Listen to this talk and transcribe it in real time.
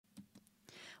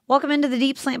Welcome into the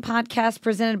Deep Slant podcast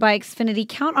presented by Xfinity.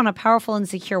 Count on a powerful and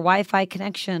secure Wi-Fi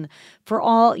connection for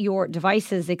all your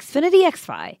devices. Xfinity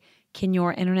XFi. Can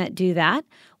your internet do that?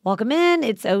 Welcome in.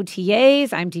 It's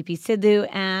OTAs. I'm DP Sidhu,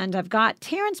 and I've got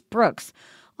Terrence Brooks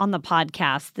on the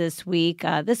podcast this week.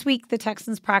 This week, the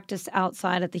Texans practiced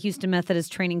outside at the Houston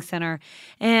Methodist Training Center,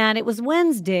 and it was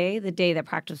Wednesday, the day that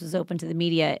practice was open to the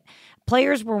media.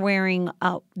 Players were wearing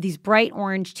these bright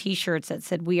orange T-shirts that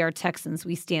said, "We are Texans,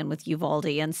 we stand with Uvalde."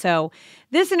 And so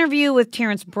this interview with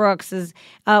Terrence Brooks is,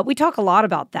 we talk a lot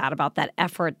about that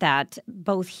effort that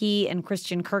both he and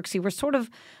Christian Kirksey were sort of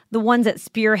the ones that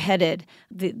spearheaded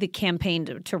the campaign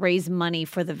to raise money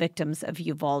for the victims of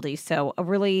Uvalde. So a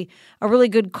really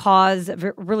good cause, a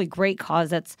really great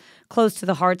cause that's close to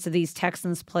the hearts of these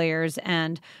Texans players.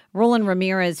 And Roland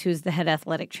Ramirez, who's the head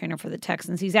athletic trainer for the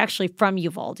Texans, he's actually from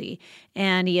Uvalde,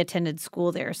 and he attended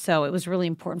school there. So it was really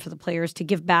important for the players to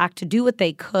give back, to do what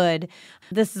they could.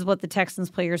 This is what the Texans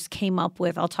players came up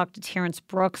with. I'll talk to Terrence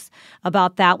Brooks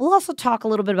about that. We'll also talk a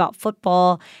little bit about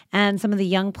football and some of the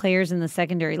young players in the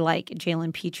secondary, like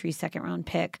Jalen Petrie, second-round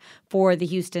pick for the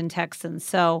Houston Texans.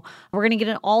 So we're going to get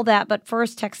into all that. But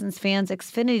first, Texans fans,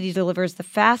 Xfinity delivers the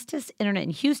fastest internet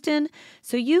in Houston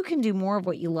so you can do more of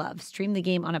what you love. Stream the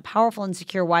game on a powerful and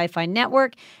secure Wi-Fi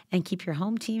network and keep your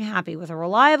home team happy with a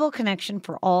reliable connection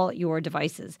for all your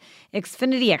devices.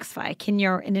 Xfinity XFi. Can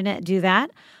your internet do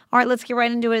that? All right, let's get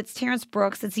right into it. It's Terrence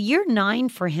Brooks. It's year 9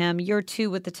 for him, year 2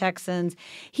 with the Texans.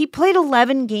 He played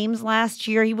 11 games last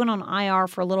year. He went on IR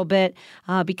for a little bit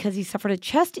because he suffered a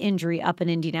chest injury up in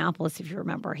Indianapolis, if you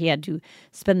remember. He had to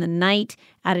spend the night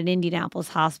at an Indianapolis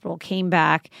hospital, came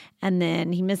back, and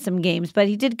then he missed some games. But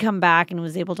he did come back and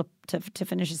was able to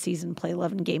finish the season, play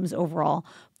 11 games overall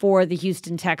for the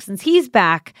Houston Texans. He's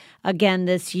back again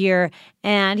this year,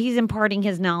 and he's imparting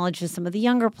his knowledge to some of the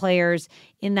younger players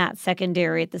in that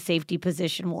secondary at the safety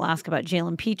position. We'll ask about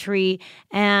Jalen Petrie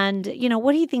and,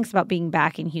 what he thinks about being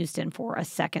back in Houston for a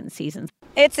second season.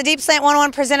 It's the Deep Slant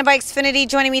 101 presented by Xfinity.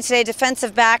 Joining me today,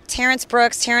 defensive back Terrence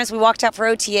Brooks. Terrence, we walked out for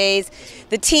OTAs.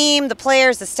 The team, the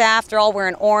players, the staff, they're all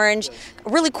wearing orange. A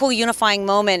really cool unifying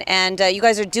moment, and you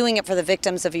guys are doing it for the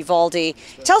victims of Uvalde.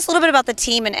 Tell us a little bit about the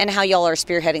team and how y'all are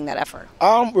spearheading that effort.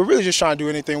 We're really just trying to do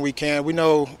anything we can. We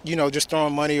know, just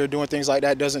throwing money or doing things like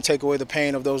that doesn't take away the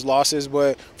pain of those losses,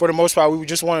 but for the most part, we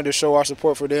just wanted to show our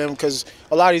support for them because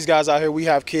a lot of these guys out here, we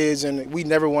have kids, and we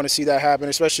never want to see that happen,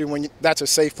 especially when that's a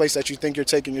safe place that you think you're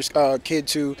taking your kid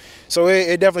to. So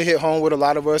it definitely hit home with a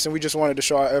lot of us, and we just wanted to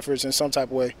show our efforts in some type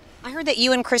of way. I heard that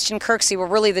you and Christian Kirksey were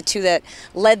really the two that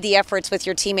led the efforts with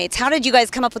your teammates. How did you guys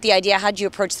come up with the idea? How did you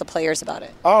approach the players about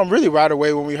it? Really right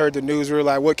away when we heard the news, we were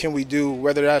like, what can we do?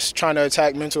 Whether that's trying to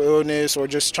attack mental illness or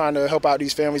just trying to help out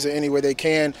these families in any way they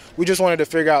can. We just wanted to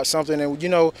figure out something. And,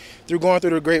 through going through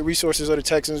the great resources of the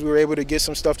Texans, we were able to get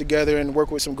some stuff together and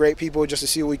work with some great people just to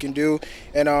see what we can do.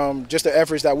 And just the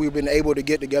efforts that we've been able to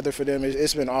get together for them,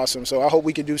 it's been awesome. So I hope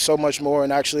we can do so much more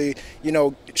and actually,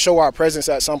 show our presence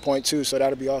at some point too. So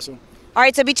that'll be awesome. All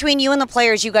right, so between you and the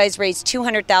players, you guys raised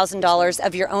 $200,000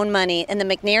 of your own money, and the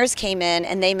McNairs came in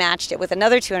and they matched it with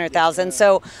another $200,000.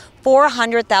 So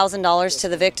 $400,000 to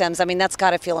the victims. I mean, that's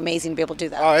got to feel amazing to be able to do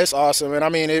that. Oh, it's awesome.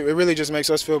 And, it really just makes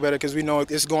us feel better because we know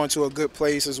it's going to a good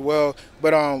place as well.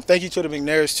 But thank you to the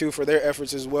McNairs, too, for their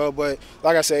efforts as well. But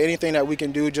like I said, anything that we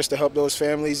can do just to help those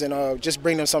families and just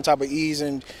bring them some type of ease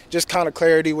and just kind of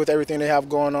clarity with everything they have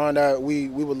going on, that we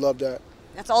would love that.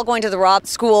 That's all going to the Robb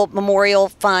School Memorial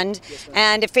Fund. Yes,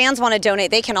 and if fans want to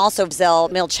donate, they can also Zelle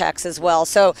mail checks as well.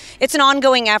 So it's an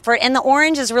ongoing effort. And the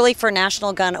orange is really for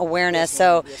National Gun Awareness.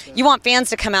 So you want fans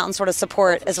to come out and sort of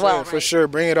support as well. For sure.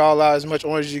 Bring it all out, as much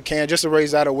orange as you can, just to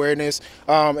raise that awareness.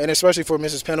 And especially for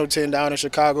Mrs. Pendleton down in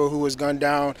Chicago, who was gunned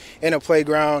down in a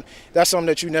playground. That's something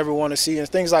that you never want to see. And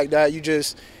things like that, it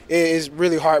is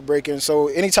really heartbreaking. So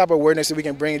any type of awareness that we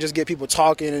can bring and just get people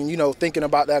talking and, thinking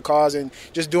about that cause and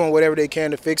just doing whatever they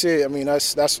can to fix it,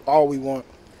 that's all we want.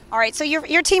 All right, so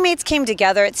your teammates came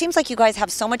together. It seems like you guys have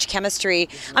so much chemistry.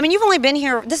 You've only been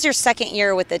here, this is your second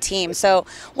year with the team. So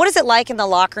what is it like in the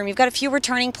locker room? You've got a few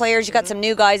returning players. You've got some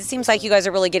new guys. It seems like you guys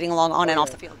are really getting along on and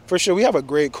off the field. For sure. We have a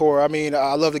great core. I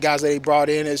love the guys that they brought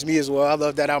in as me as well. I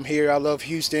love that I'm here. I love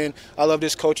Houston. I love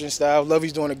this coaching staff. I love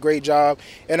he's doing a great job.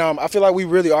 And I feel like we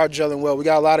really are gelling well. We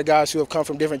got a lot of guys who have come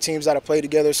from different teams that have played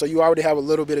together, so you already have a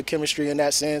little bit of chemistry in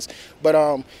that sense.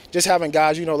 But just having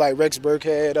guys, like Rex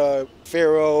Burkhead,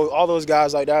 Pharaoh, all those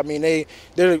guys like that. I mean,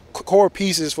 they're core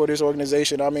pieces for this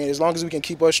organization. I mean, as long as we can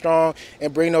keep us strong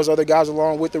and bring those other guys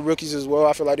along with the rookies as well,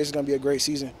 I feel like this is going to be a great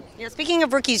season. Yeah, speaking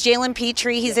of rookies, Jalen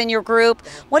Petrie, he's in your group.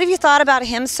 What have you thought about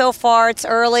him so far? It's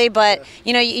early, but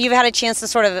you've had a chance to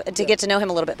sort of get to know him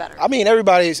a little bit better. I mean,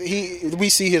 we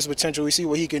see his potential. We see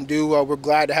what he can do. We're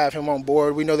glad to have him on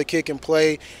board. We know the kid can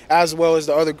play as well as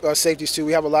the other safeties too.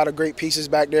 We have a lot of great pieces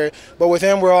back there. But with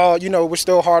him, we're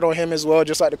still hard on him as well,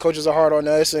 just like the coaches are hard on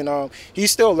us. And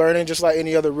he's still learning just like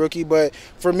any other rookie. But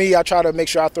for me, I try to make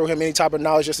sure I throw him any type of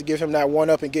knowledge just to give him that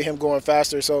one-up and get him going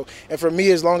faster. So, and for me,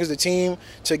 as long as the team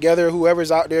together,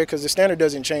 whoever's out there, because the standard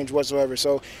doesn't change whatsoever.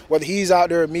 So whether he's out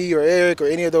there, me or Eric or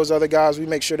any of those other guys, we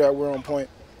make sure that we're on point.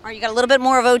 All right, you got a little bit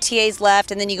more of OTAs left,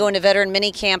 and then you go into veteran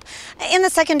minicamp. In the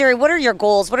secondary, what are your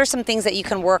goals? What are some things that you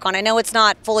can work on? I know it's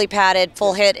not fully padded,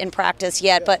 full hit in practice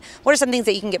yet, but what are some things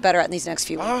that you can get better at in these next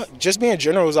few weeks? Just being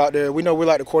generals out there. We know we're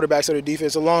like the quarterbacks of the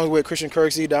defense, along with Christian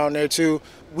Kirksey down there too.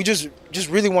 We just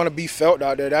really want to be felt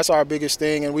out there. That's our biggest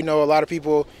thing, and we know a lot of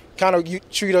people kind of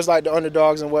treat us like the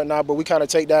underdogs and whatnot, but we kind of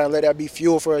take that and let that be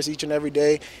fuel for us each and every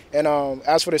day. And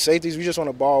as for the safeties, we just want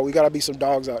to ball. We got to be some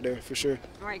dogs out there for sure.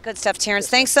 All right, good stuff, Terrence.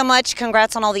 Thanks so much.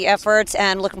 Congrats on all the efforts,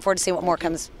 and looking forward to seeing what more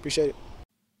comes. Appreciate it.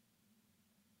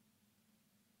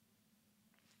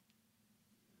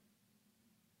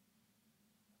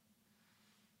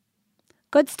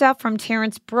 Good stuff from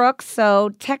Terrence Brooks. So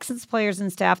Texans players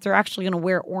and staff, they're actually going to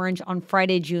wear orange on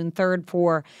Friday, June 3rd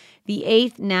for the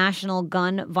 8th National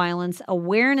Gun Violence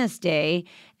Awareness Day.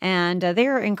 And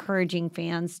they're encouraging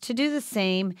fans to do the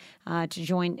same, to have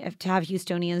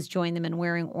Houstonians join them in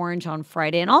wearing orange on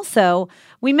Friday. And also,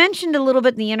 we mentioned a little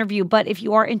bit in the interview, but if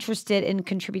you are interested in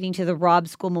contributing to the Robb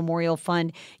School Memorial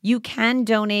Fund, you can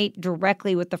donate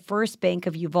directly with the First Bank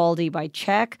of Uvalde by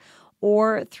check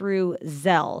or through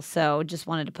Zelle. So just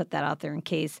wanted to put that out there in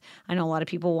case. I know a lot of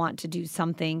people want to do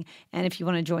something, and if you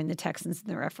want to join the Texans in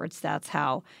their efforts, that's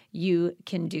how you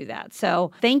can do that.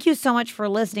 So thank you so much for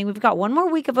listening. We've got one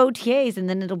more week of OTAs, and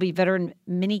then it'll be veteran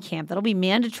minicamp. That'll be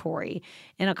mandatory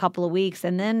in a couple of weeks,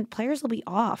 and then players will be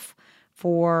off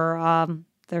for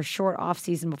their short off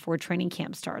season before training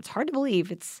camp starts. Hard to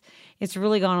believe. It's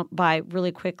really gone by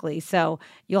really quickly. So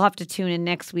you'll have to tune in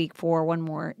next week for one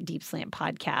more Deep Slant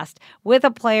podcast with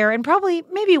a player and probably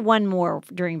maybe one more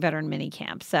during veteran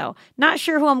minicamp. So not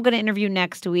sure who I'm going to interview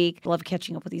next week. Love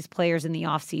catching up with these players in the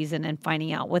off season and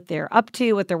finding out what they're up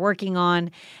to, what they're working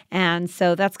on. And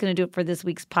so that's going to do it for this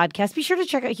week's podcast. Be sure to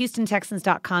check out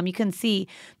HoustonTexans.com. You can see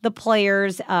the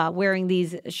players wearing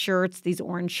these shirts, these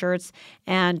orange shirts,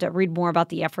 and read more about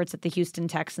the efforts that the Houston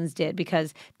Texans did,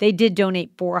 because they did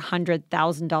donate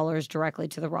 $400,000 directly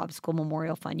to the Robb School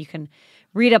Memorial Fund. You can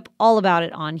read up all about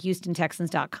it on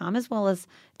HoustonTexans.com, as well as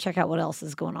check out what else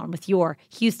is going on with your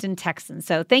Houston Texans.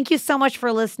 So thank you so much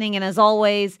for listening. And as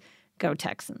always, go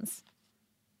Texans.